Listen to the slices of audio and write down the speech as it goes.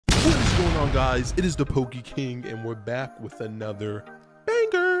on, guys? It is the Poke King, and we're back with another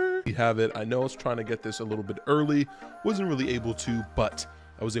banger. We have it. I know I was trying to get this a little bit early, wasn't really able to, but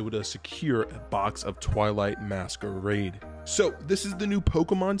I was able to secure a box of Twilight Masquerade. So this is the new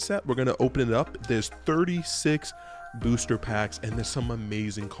Pokemon set. We're gonna open it up. There's 36 booster packs, and there's some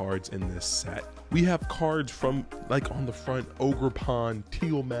amazing cards in this set. We have cards from, like, on the front, Ogerpon,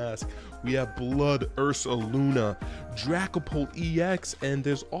 Teal Mask. We have Blood Ursaluna, Dracopult EX, and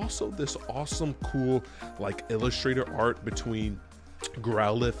there's also this awesome, cool, like, illustrator art between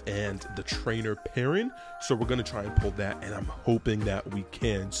Growlithe and the trainer Perrin. So we're gonna try and pull that, and I'm hoping that we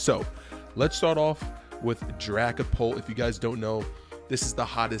can. So let's start off with Dracopult. If you guys don't know, this is the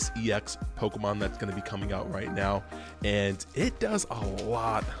hottest EX Pokemon that's going to be coming out right now, and it does a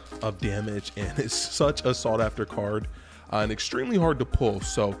lot of damage, and it's such a sought after card and extremely hard to pull.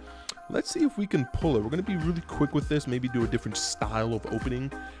 So let's see if we can pull it. We're going to be really quick with this, maybe do a different style of opening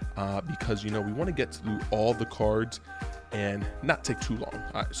because, you know, we want to get through all the cards and not take too long.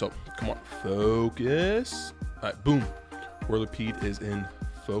 All right, so come on, focus. All right, boom. Whirlipede is in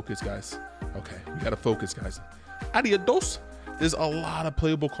focus, guys. Okay, we got to focus, guys. Adios. There's a lot of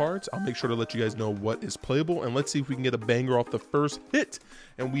playable cards. I'll make sure to let you guys know what is playable, and let's see if we can get a banger off the first hit.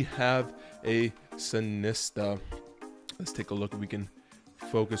 And we have a Sinistcha. Let's take a look if we can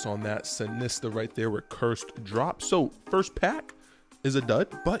focus on that Sinistcha right there with Cursed Drop. So first pack is a dud,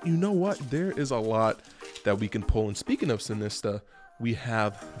 but you know what? There is a lot that we can pull. And speaking of Sinistcha, we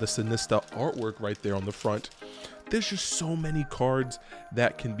have the Sinistcha artwork right there on the front. There's just so many cards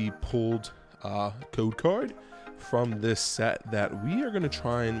that can be pulled, code card, from this set that we are going to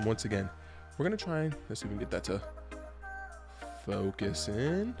try and, once again, we're going to try and, let's see if we can get that to focus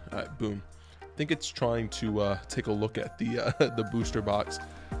in. All right, boom. I think it's trying to take a look at the the booster box,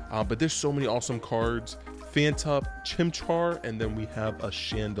 but there's so many awesome cards. Phantup, Chimchar, and then we have a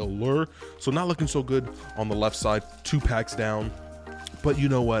Chandelure. So not looking so good on the left side, 2 packs down. But you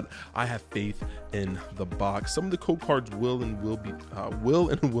know what? I have faith in the box. Some of the code cards will and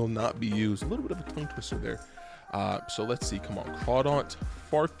will not be used. A little bit of a tongue twister there. So let's see. Come on, Crawdaunt,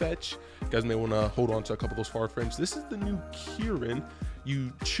 Farfetch. You guys may want to hold on to a couple of those Farfetch. This is the new Kieran.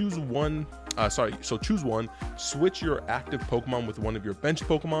 You choose one. Choose one. Switch your active Pokemon with one of your bench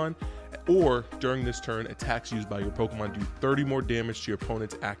Pokemon, or during this turn, attacks used by your Pokemon do 30 more damage to your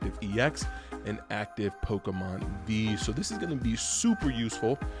opponent's active EX and active Pokemon V. So this is going to be super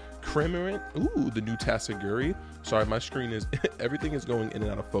useful. Cramorant. Ooh, the new Tatsugiri. Sorry, my screen is everything is going in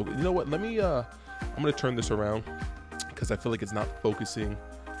and out of focus. You know what? Let me I'm going to turn this around because I feel like it's not focusing.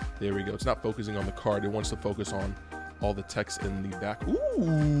 There we go. It's not focusing on the card. It wants to focus on all the text in the back.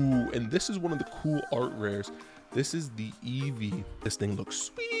 Ooh, and this is one of the cool art rares. This is the Eevee. This thing looks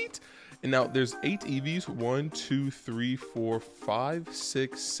sweet. And now there's 8 Eevees. 1, 2, 3, 4, 5,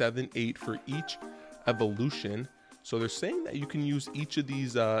 6, 7, 8 for each evolution. So they're saying that you can use each of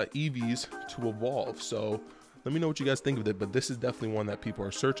these Eevees to evolve. So let me know what you guys think of it, but this is definitely one that people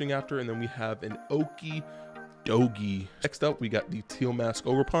are searching after. And then we have an Okidogi. Next up, we got the Teal Mask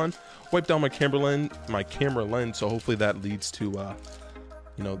Ogerpon. Wiped down my camera lens, so hopefully that leads to,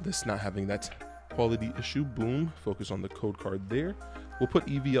 you know, this not having that quality issue. Boom, focus on the code card there. We'll put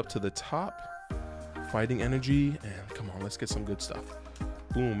Eevee up to the top. Fighting Energy, and come on, let's get some good stuff.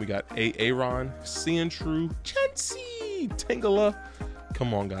 Boom, we got Aaron, Sandshrew, Chansey, Tangela.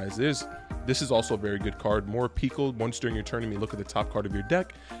 Come on, guys, this is also a very good card. More Pico. Once during your turn, you may look at the top card of your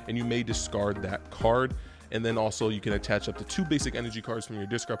deck, and you may discard that card. And then also you can attach up to 2 basic energy cards from your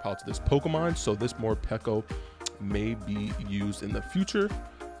discard pile to this Pokemon. So this Morpeko may be used in the future.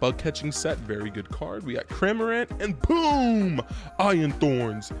 Bug catching set, very good card. We got Cramorant, and boom, Iron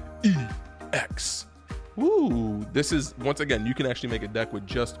Thorns EX. Ooh, this is, once again, you can actually make a deck with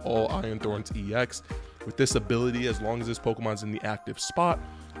just all Iron Thorns EX. With this ability, as long as this Pokemon's in the active spot,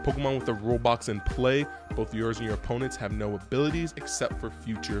 Pokemon with the rule box in play, both yours and your opponents have no abilities except for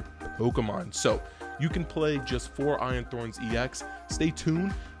future Pokemon. So you can play just 4 Iron Thorns EX. Stay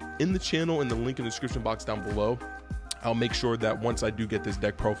tuned in the channel, in the link in the description box down below. I'll make sure that once I do get this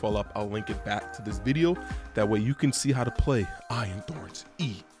deck profile up, I'll link it back to this video. That way you can see how to play Iron Thorns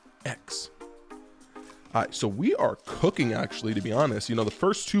EX. All right, so we are cooking, actually, to be honest. You know, the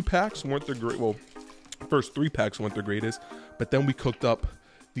first 2 packs weren't the great, well, first 3 packs weren't the greatest, but then we cooked up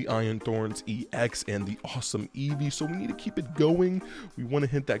the Iron Thorns EX and the awesome Eevee, so we need to keep it going. We want to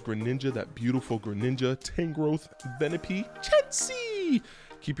hit that Greninja, that beautiful Greninja, Tangrowth, Venipede, Chansey.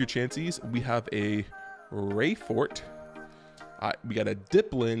 Keep your chances. We have a Rayfort. We got a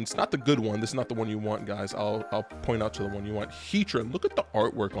Diplin. It's not the good one. This is not the one you want, guys. I'll point out to the one you want. Heatran. Look at the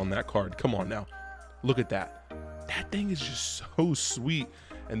artwork on that card. Come on now. Look at that. That thing is just so sweet.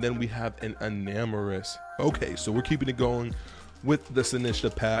 And then we have an Enamorous. Okay, so we're keeping it going with this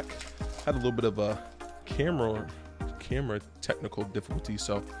initiative pack. Had a little bit of a camera technical difficulty,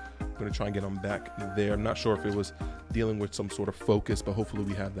 so I'm gonna try and get them back there. I'm not sure if it was dealing with some sort of focus, but hopefully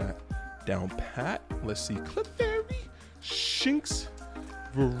we have that down pat. Let's see, Clefairy, Shinx,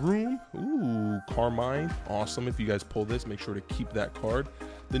 Varoom, ooh, Carmine, awesome. If you guys pull this, make sure to keep that card.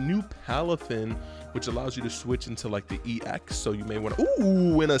 The new Palafin, which allows you to switch into like the EX, so you may want to,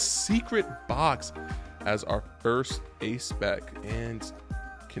 ooh, in a secret box as our first ace spec. And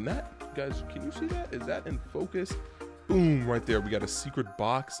can that, guys, can you see that? Is that in focus? Boom, right there. We got a secret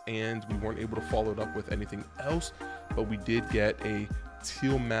box, and we weren't able to follow it up with anything else, but we did get a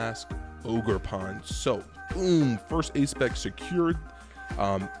Teal Mask Ogre Pond. So boom, first ace spec secured.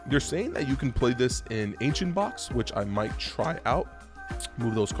 They're saying that you can play this in Ancient Box, which I might try out.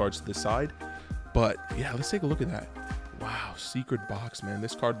 Move those cards to the side. But yeah, let's take a look at that. Wow, secret box, man.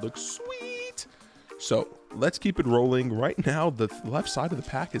 This card looks sweet. So let's keep it rolling. Right now, the left side of the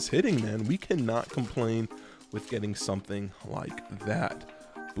pack is hitting, man. We cannot complain with getting something like that.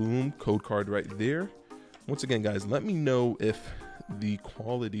 Boom, code card right there. Once again, guys, let me know if the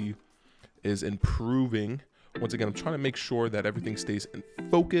quality is improving. Once again, I'm trying to make sure that everything stays in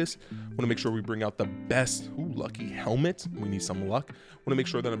focus. I want to make sure we bring out the best. Ooh, lucky helmet. We need some luck. I want to make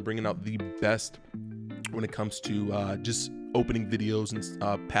sure that I'm bringing out the best when it comes to just opening videos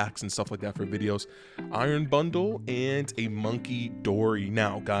and packs and stuff like that for videos. Iron Bundle and a Monkey Dory.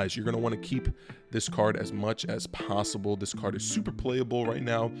 Now, guys, you're going to want to keep this card as much as possible. This card is super playable right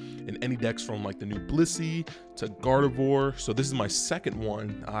now in any decks, from like the new Blissey to Gardevoir. So this is my second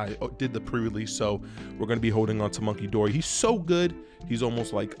one. I did the pre-release, so we're going to be holding on to Monkey Dory. He's so good. He's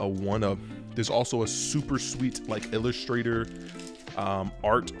almost like a one-of. There's also a super sweet like illustrator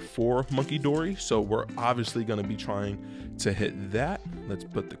art for Monkey Dory, so we're obviously going to be trying to hit that. Let's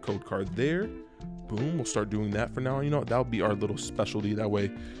put the code card there. Boom, we'll start doing that for now. You know, that'll be our little specialty. That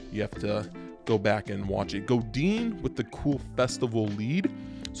way you have to go back and watch it. Godin with the cool festival lead.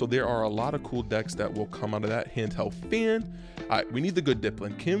 So there are a lot of cool decks that will come out of that. Handheld Fan. All right, we need the good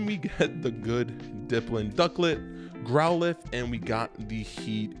Diplin. Can we get the good Diplin? Ducklet, Growlithe, and we got the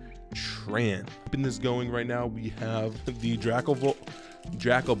Heat Tran. Keeping this going right now, we have the Dracopult.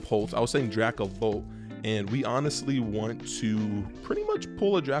 I was saying Dracopult, and we honestly want to pretty much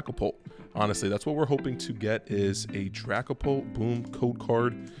pull a Dracopult. Honestly, that's what we're hoping to get, is a Dracopult. Boom, code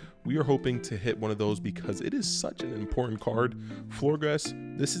card. We are hoping to hit one of those because it is such an important card.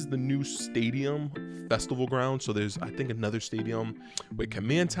 Floorgrass, this is the new stadium festival ground. So there's, I think, another stadium with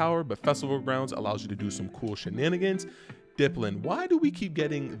Command Tower, but festival grounds allows you to do some cool shenanigans. Diplin, why do we keep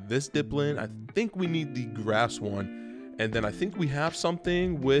getting this Diplin? I think we need the grass one. And then I think we have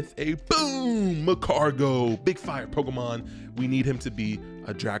something with a boom, Macargo, big fire Pokemon. We need him to be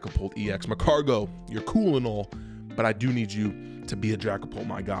a Dracopult EX. Macargo, you're cool and all, but I do need you to be a Dracopult,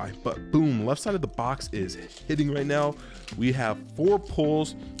 my guy. But boom, left side of the box is hitting right now. We have 4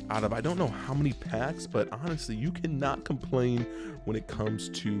 pulls out of I don't know how many packs, but honestly, you cannot complain when it comes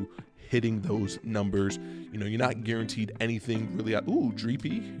to hitting those numbers. You know, you're not guaranteed anything really. Ooh,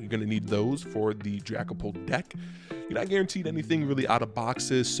 Dreepy, you're gonna need those for the Dracopult deck. You're not guaranteed anything really out of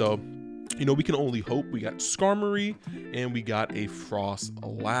boxes, so you know, we can only hope. We got Skarmory and we got a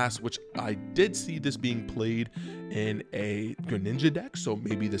Frostlass, which I did see this being played in a Greninja deck, so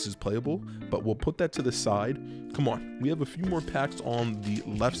maybe this is playable, but we'll put that to the side. Come on, we have a few more packs on the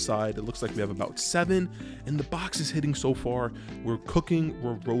left side. It looks like we have about 7, and the box is hitting so far. We're cooking,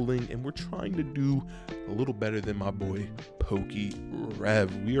 we're rolling, and we're trying to do a little better than my boy Pokey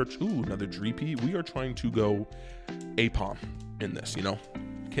Rev. We are, ooh, another Dreepy. We are trying to go APOM in this, you know.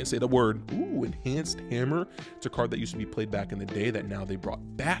 Can't say the word. Ooh, Enhanced Hammer. It's a card that used to be played back in the day that now they brought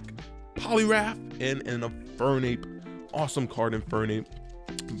back. Poliwrath and a Infernape. Awesome card, Infernape.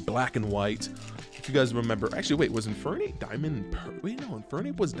 Black and white. If you guys remember, actually, wait, was Infernape Diamond and Pearl? Wait, no,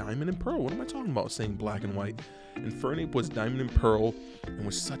 Infernape was Diamond and Pearl. What am I talking about saying black and white? Infernape was Diamond and Pearl and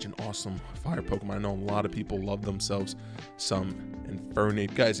was such an awesome fire Pokemon. I know a lot of people love themselves some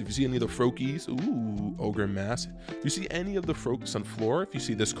Infernape. Guys, if you see any of the Froakies, ooh, Ogre Mask. If you see any of the Froaks on floor, if you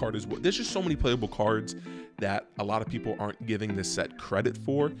see this card as well, there's just so many playable cards that a lot of people aren't giving this set credit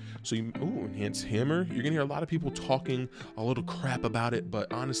for. So you, ooh, Enhanced Hammer. You're gonna hear a lot of people talking a little crap about it,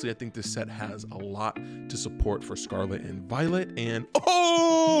 but honestly, I think this set has a lot to support for Scarlet and Violet. And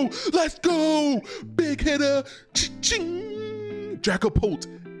oh, let's go! Big hitter, ching! Dracopult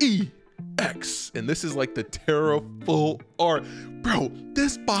EX. And this is like the Terra full art. Bro,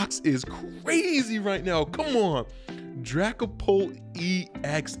 this box is crazy right now. Come on. Dracopult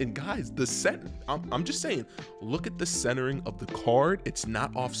EX. And guys, the set, I'm just saying, look at the centering of the card. It's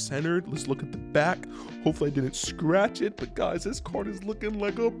not off-centered. Let's look at the back. Hopefully I didn't scratch it, but guys, this card is looking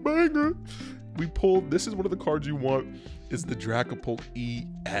like a banger. We pulled, this is one of the cards you want, is the Dracopult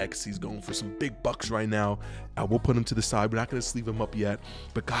EX. He's going for some big bucks right now. We'll put him to the side. We're not gonna sleeve him up yet,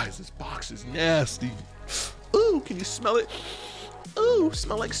 but guys, this box is nasty. Ooh, can you smell it? Ooh,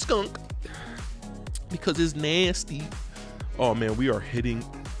 smell like skunk, because it's nasty. Oh man, we are hitting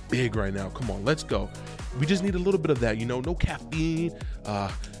big right now. Come on, let's go. We just need a little bit of that, you know, no caffeine.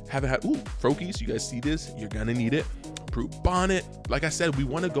 Haven't had, ooh, Frokies, you guys see this? You're gonna need it. Brute Bonnet. Like I said, we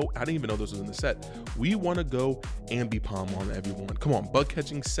want to go, I didn't even know this was in the set. We want to go Ambipom on everyone. Come on, bug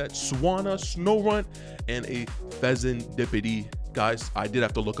catching set, Swanna, Snorunt, and a Pheasantipede. Guys, I did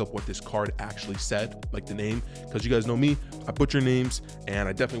have to look up what this card actually said, like the name, because you guys know me, I butcher names, and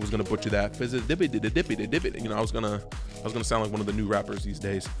I definitely was gonna butcher that. You know, I was gonna sound like one of the new rappers these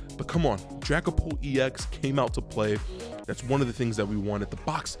days. But come on, Dracopult EX came out to play. That's one of the things that we wanted. The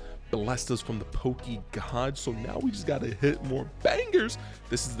box blessed us from the Pokey God, so now we just gotta hit more bangers.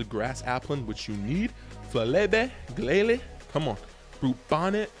 This is the Grass Applin, which you need. Flelebe, Glele, come on. Brute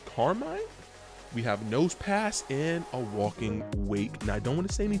Bonnet, Carmine. We have Nose Pass and a Walking Wake. Now I don't want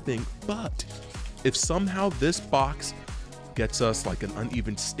to say anything, but if somehow this box gets us like an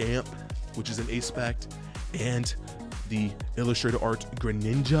uneven stamp, which is an A-spect, and the illustrated art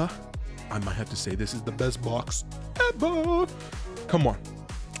Greninja, I might have to say this is the best box ever. Come on.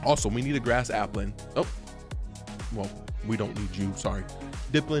 Also, we need a Grass Applin. Oh, well, we don't need you, sorry.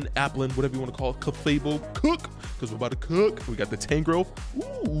 Diplin, Applin, whatever you want to call it. Clefable, cook, because we're about to cook. We got the Tangrowth.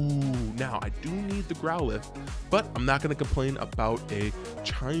 Ooh, now I do need the Growlithe, but I'm not going to complain about a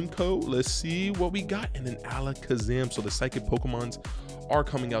Chimeco. Let's see what we got, and an Alakazam. So the Psychic Pokemons are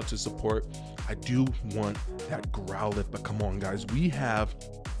coming out to support. I do want that Growlithe, but come on, guys. We have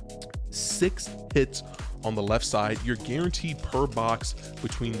 6 hits on the left side. You're guaranteed per box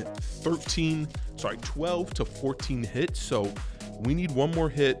between 12 to 14 hits. So we need one more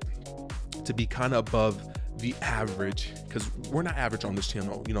hit to be kind of above the average, because we're not average on this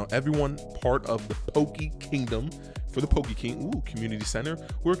channel. You know, everyone part of the Poke Kingdom for the Poke King. Ooh, community center.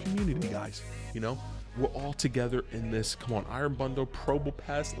 We're a community, guys. You know, we're all together in this. Come on, Iron Bundle,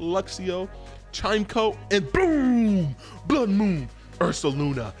 Probopass, Luxio, Chimeco, and boom, Blood Moon,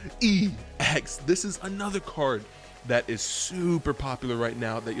 Ursaluna EX. This is another card that is super popular right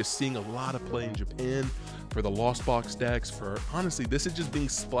now that you're seeing a lot of play in Japan for the Lost Box decks. For honestly, this is just being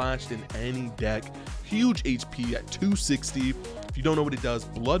splashed in any deck. Huge HP at 260. If you don't know what it does,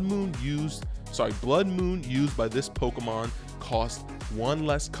 Blood Moon used by this Pokemon costs 1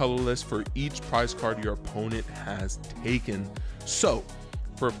 less colorless for each prize card your opponent has taken. So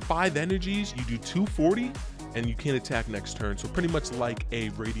for 5 energies, you do 240 and you can't attack next turn. So pretty much like a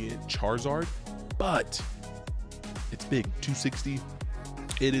Radiant Charizard, but it's big, 260.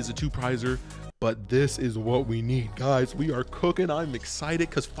 It is a 2-prizer, but this is what we need, guys. We are cooking. I'm excited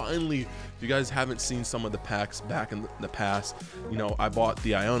because finally, if you guys haven't seen some of the packs back in the past, you know, I bought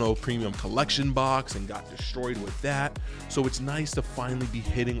the Iono Premium Collection box and got destroyed with that. So it's nice to finally be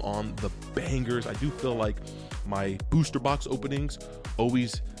hitting on the bangers. I do feel like my booster box openings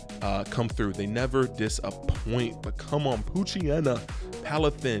always come through. They never disappoint. But come on, Poochyena,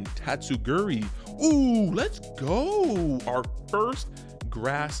 Palafin, Tatsuguri. Ooh, let's go. Our first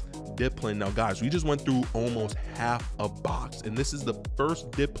Grass Diplin. Now guys, we just went through almost half a box, and this is the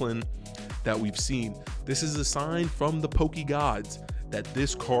first Diplin that we've seen. This is a sign from the Poke Gods that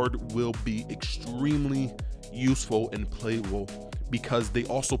this card will be extremely useful and playable, because they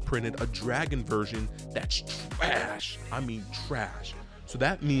also printed a dragon version that's trash. I mean trash. So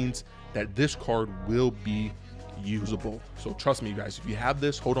that means that this card will be usable. So trust me, guys, if you have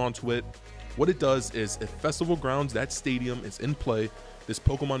this, hold on to it. What it does is, if Festival Grounds, that stadium, is in play, this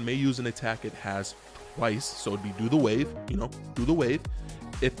Pokemon may use an attack it has twice. So it'd be do the wave, you know, do the wave.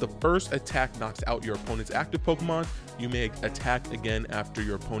 If the first attack knocks out your opponent's active Pokemon, you may attack again after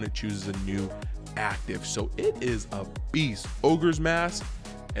your opponent chooses a new active. So it is a beast. Ogre's Mask,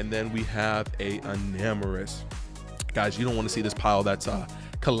 and then we have a Enamorus. Guys, you don't want to see this pile that's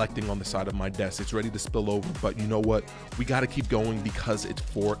collecting on the side of my desk. It's ready to spill over, but you know what? We got to keep going because it's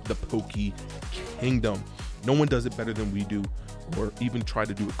for the Poke Kingdom. No one does it better than we do, or even try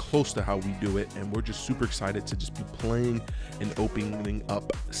to do it close to how we do it, and we're just super excited to just be playing and opening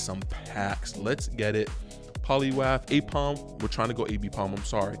up some packs. Let's get it. Poliwrath, Apom. We're trying to go Abipom, I'm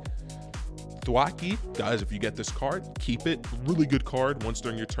sorry. Thwackey, guys, if you get this card, keep it. Really good card. Once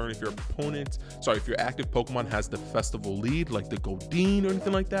during your turn, if your active Pokemon has the festival lead, like the Goldeen or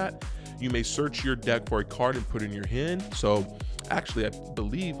anything like that, You may search your deck for a card and put it in your hand. So actually, I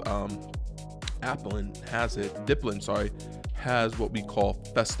believe Diplin, sorry, has what we call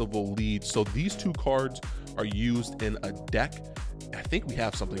Festival Lead. So these two cards are used in a deck. I think we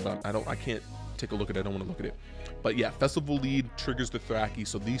have something about it. I can't take a look at it. I don't want to look at it. But yeah, Festival Lead triggers the Thraki.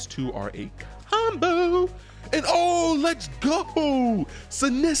 So these two are a combo. And oh, let's go!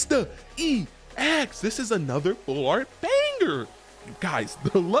 Sinister EX. This is another full art banger. Guys,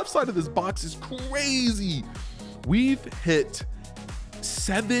 the left side of this box is crazy. We've hit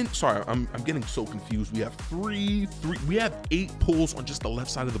 7, sorry, I'm getting so confused. We have we have 8 pulls on just the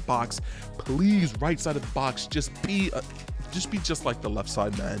left side of the box. Please, right side of the box, just be just like the left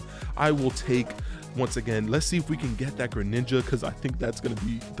side, man. I will take, once again, let's see if we can get that Greninja, because I think that's gonna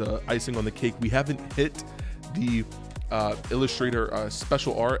be the icing on the cake. We haven't hit the Illustrator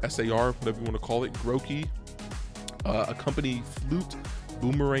Special Art, SAR, whatever you want to call it, Groki, Accompany Flute,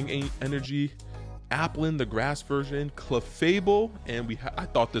 Boomerang Energy, Applin, the grass version, Clefable, and I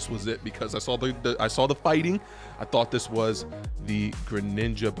thought this was it because I saw the fighting. I thought this was the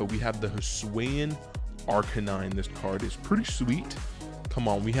Greninja, but we have the Hisuian Arcanine. This card is pretty sweet. Come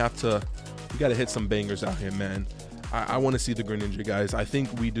on, we gotta hit some bangers out here, man. I want to see the Greninja, guys. I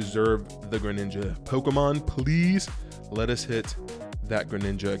think we deserve the Greninja. Pokemon, please let us hit that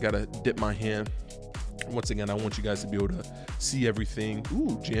Greninja. I gotta dip my hand. Once again, I want you guys to be able to see everything.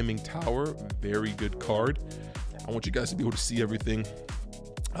 Ooh, Jamming Tower, very good card. I want you guys to be able to see everything.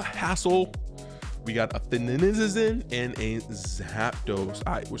 A Hassel, we got a Fininizen and a Zapdos.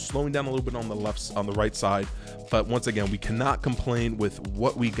 All right, we're slowing down a little bit on the right side, but once again, we cannot complain with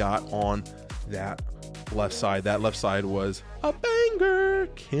what we got on that left side. That left side was a banger.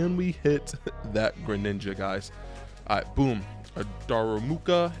 Can we hit that Greninja, guys? All right, boom, a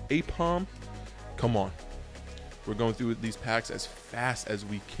Darumaka, Apom. Come on, we're going through these packs as fast as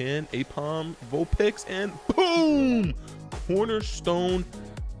we can. Apom, Vulpix, and boom! Cornerstone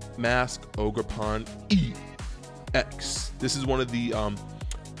Mask Ogerpon EX. This is one of the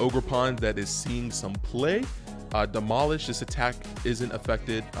Ogerpon that is seeing some play. Demolish, this attack isn't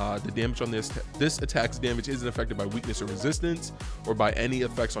affected. The damage on this attack's damage isn't affected by weakness or resistance or by any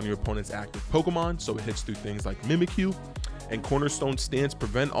effects on your opponent's active Pokemon, so it hits through things like Mimikyu. And Cornerstone Stance,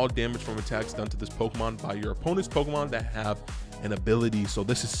 prevent all damage from attacks done to this Pokemon by your opponent's Pokemon that have an ability. So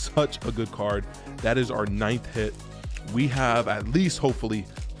this is such a good card. That is our 9th hit. We have at least, hopefully,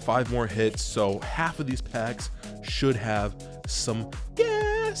 5 more hits. So half of these packs should have some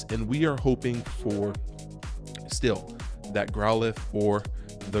gas. And we are hoping for still that Growlithe or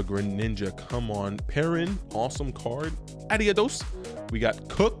the Greninja. Come on, Perrin, awesome card. Adios. We got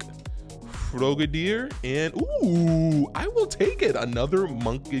Cook, Frogadier, and ooh, I will take it. Another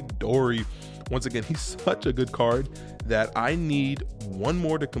Munkidori. Once again, he's such a good card that I need one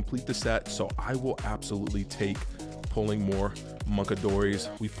more to complete the set, so I will absolutely take pulling more Munkidoris.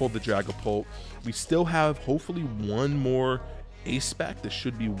 We pulled the Dragapult. We still have hopefully one more ace spec. This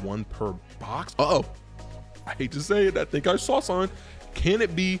should be 1 per box. Uh-oh, I hate to say it, I think I saw something. Can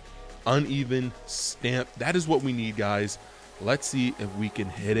it be Uneven Stamp? That is what we need, guys. Let's see if we can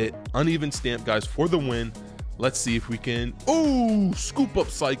hit it. Uneven Stamp, guys, for the win. Let's see if we can. Oh, Scoop Up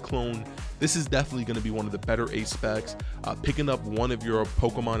Cyclone. This is definitely going to be one of the better ace specs. Picking up one of your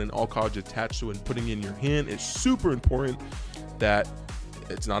Pokemon and all cards attached to it and putting it in your hand is super important. That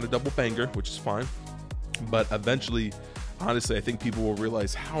it's not a double banger, which is fine. But eventually, honestly, I think people will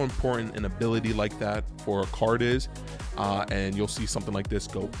realize how important an ability like that for a card is. And you'll see something like this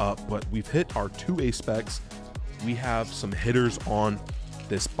go up. But we've hit our 2 ace specs. We have some hitters on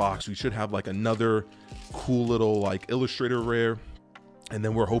this box. We should have like another cool little like Illustrator rare, and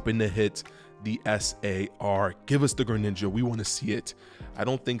then we're hoping to hit the SAR. Give us the Greninja, we want to see it. I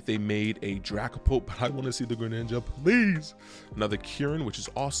don't think they made a Dragapult, but I want to see the Greninja, please. Another Kieran, which is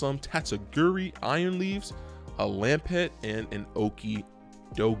awesome. Tatsuguri, Iron Leaves, a Lampet, and an Okie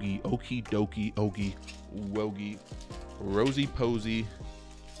Dokie, Wogie, Rosy Posy,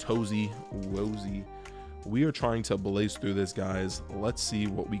 Tozy, Wozy. We are trying to blaze through this, guys. Let's see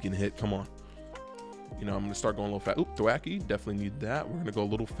what we can hit. Come on. You know, I'm going to start going a little fast. Oop, Thwacky, definitely need that. We're going to go a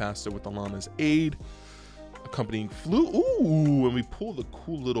little faster with Alana's Aid. Accompanying Flute. Ooh, and we pull the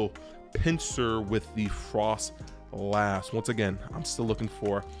cool little pincer with the Frost Blast. Once again, I'm still looking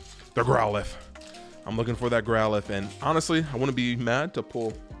for the Growlithe. I'm looking for that Growlithe. And honestly, I wouldn't be mad to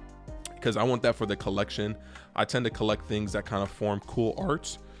pull, because I want that for the collection. I tend to collect things that kind of form cool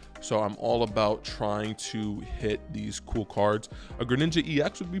arts. So I'm all about trying to hit these cool cards. A Greninja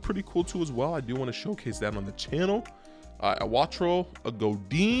EX would be pretty cool too as well. I do want to showcase that on the channel. A Wattrel, a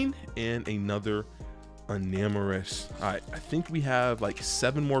Godine, and another Enamorous. All right, I think we have like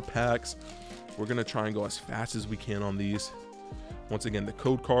 7 more packs. We're gonna try and go as fast as we can on these. Once again, the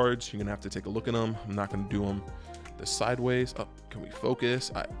code cards, you're gonna have to take a look at them. I'm not gonna do them the sideways. Oh, can we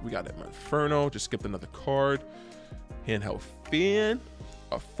focus? All right, we got an Inferno, just skipped another card. Handheld Fan,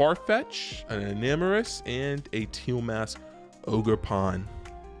 a Farfetch, an Enamorous, and a Teal Mask Ogre Pawn.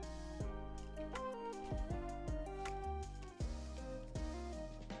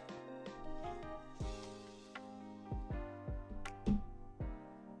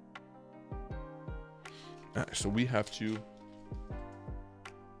 All right, so we have to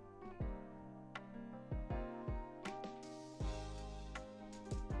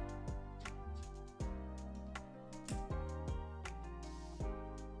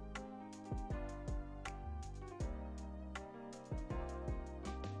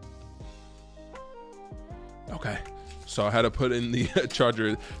okay, so I had to put in the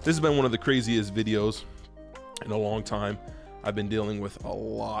charger. This has been one of the craziest videos in a long time. I've been dealing with a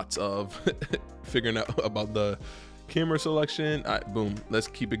lot of figuring out about the camera selection. All right, boom, let's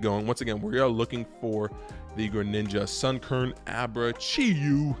keep it going. Once again, we are looking for the Greninja Sunkern Abra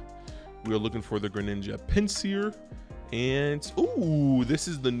Chiyu. We are looking for the Greninja Pinsir. And, ooh, this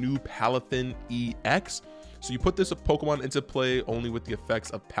is the new Palafin EX. So you put this Pokemon into play only with the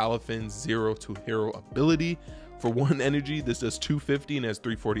effects of Palafin's 0 to hero ability. For 1 energy, this does 250 and has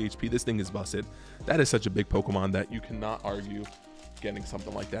 340 HP. This thing is busted. That is such a big Pokemon that you cannot argue getting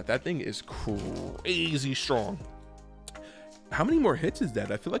something like that. That thing is crazy strong. How many more hits is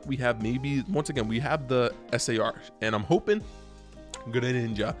that? I feel like we have maybe, once again, we have the SAR, and I'm hoping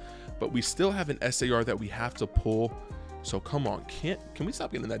Greninja, but we still have an SAR that we have to pull. So come on, can we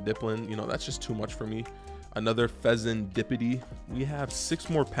stop getting that Diplin? You know, that's just too much for me. Another Pheasant Dippity. We have 6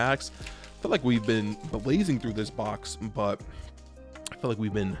 more packs. I feel like we've been blazing through this box, but I feel like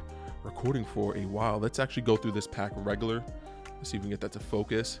we've been recording for a while. Let's actually go through this pack regular. Let's see if we can get that to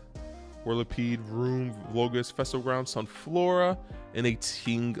focus. Whirlipede, Room, Vlogus, Festival Ground, Sunflora, and a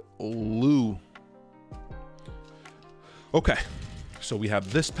Ting Lu. Okay, so we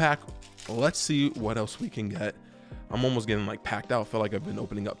have this pack. Let's see what else we can get. I'm almost getting like packed out. I feel like I've been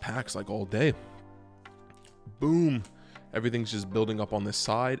opening up packs like all day. Boom. Everything's just building up on this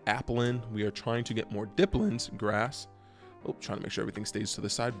side. Applin. We are trying to get more Diplins. Grass. Oh, trying to make sure everything stays to the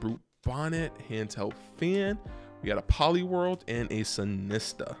side. Brute Bonnet. Handheld Fan. We got a Poliwhirl and a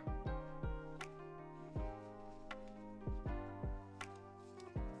Sinista.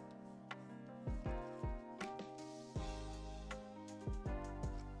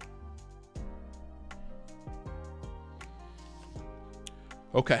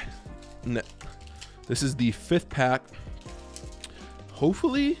 Okay. This is the 5th pack.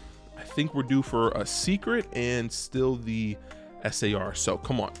 Hopefully, I think we're due for a secret and still the SAR. So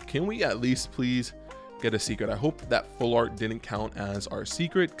come on, can we at least please get a secret? I hope that full art didn't count as our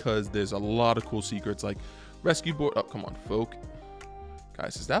secret, because there's a lot of cool secrets like rescue board. Oh, come on, folk.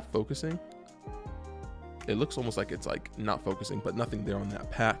 Guys, is that focusing? It looks almost like it's like not focusing, but nothing there on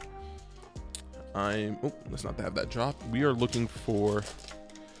that pack. Oh, let's not have that drop. We are looking for,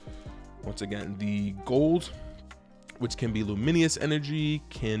 once again, the gold, which can be Luminous Energy,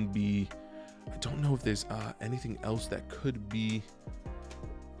 can be, I don't know if there's anything else that could be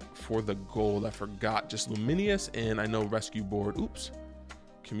for the gold. I forgot, just Luminous, and I know Rescue Board. Oops.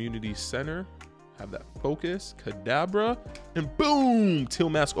 Community Center, have that focus, Kadabra, and boom,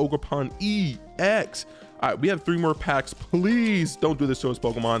 Teal Mask Ogre Pawn EX. All right, we have 3 more packs. Please don't do this to us,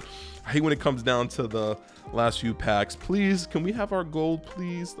 Pokemon. I hate when it comes down to the last few packs. Please, can we have our gold,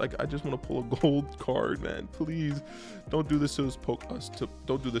 please? Like, I just want to pull a gold card, man. Please, don't do this to us,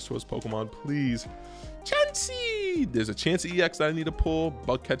 don't do this to us, Pokemon, please. Chansey! There's a Chansey EX that I need to pull.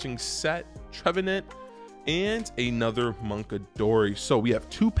 Bug Catching Set, Trevenant, and another Munkadori. So we have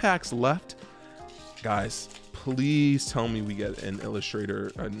 2 packs left. Guys, please tell me we get an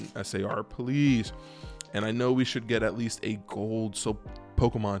Illustrator, an SAR, please. And I know we should get at least a gold. So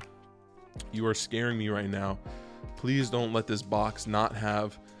Pokemon, you are scaring me right now. Please don't let this box not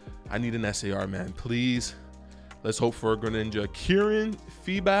have, I need an SAR, man, please. Let's hope for a Greninja Kieran,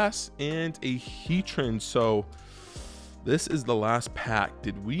 Feebas, and a Heatran. So this is the last pack.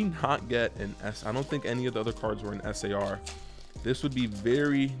 Did we not get an S? I don't think any of the other cards were an SAR. This would be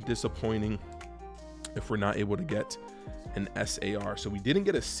very disappointing if we're not able to get an SAR. So we didn't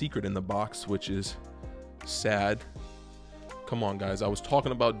get a secret in the box, which is sad. Come on, guys. I was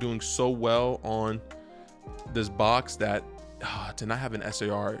talking about doing so well on this box that to not have an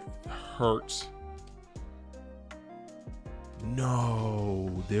SAR hurts.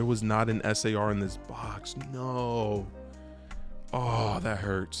 No, there was not an SAR in this box. No. Oh, that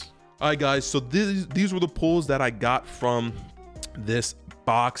hurts. All right, guys, so these were the pulls that I got from this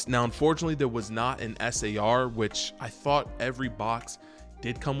box. Now, unfortunately, there was not an SAR, which I thought every box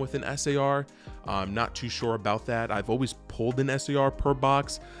did come with an SAR. I'm not too sure about that. I've always pulled an SAR per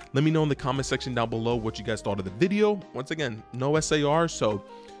box. Let me know in the comment section down below what you guys thought of the video. Once again, no SAR, so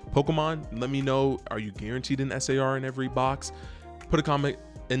Pokemon, let me know, are you guaranteed an SAR in every box? Put a comment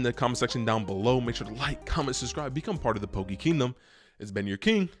in the comment section down below. Make sure to like, comment, subscribe, become part of the Poke Kingdom. It's been your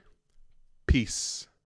king. Peace.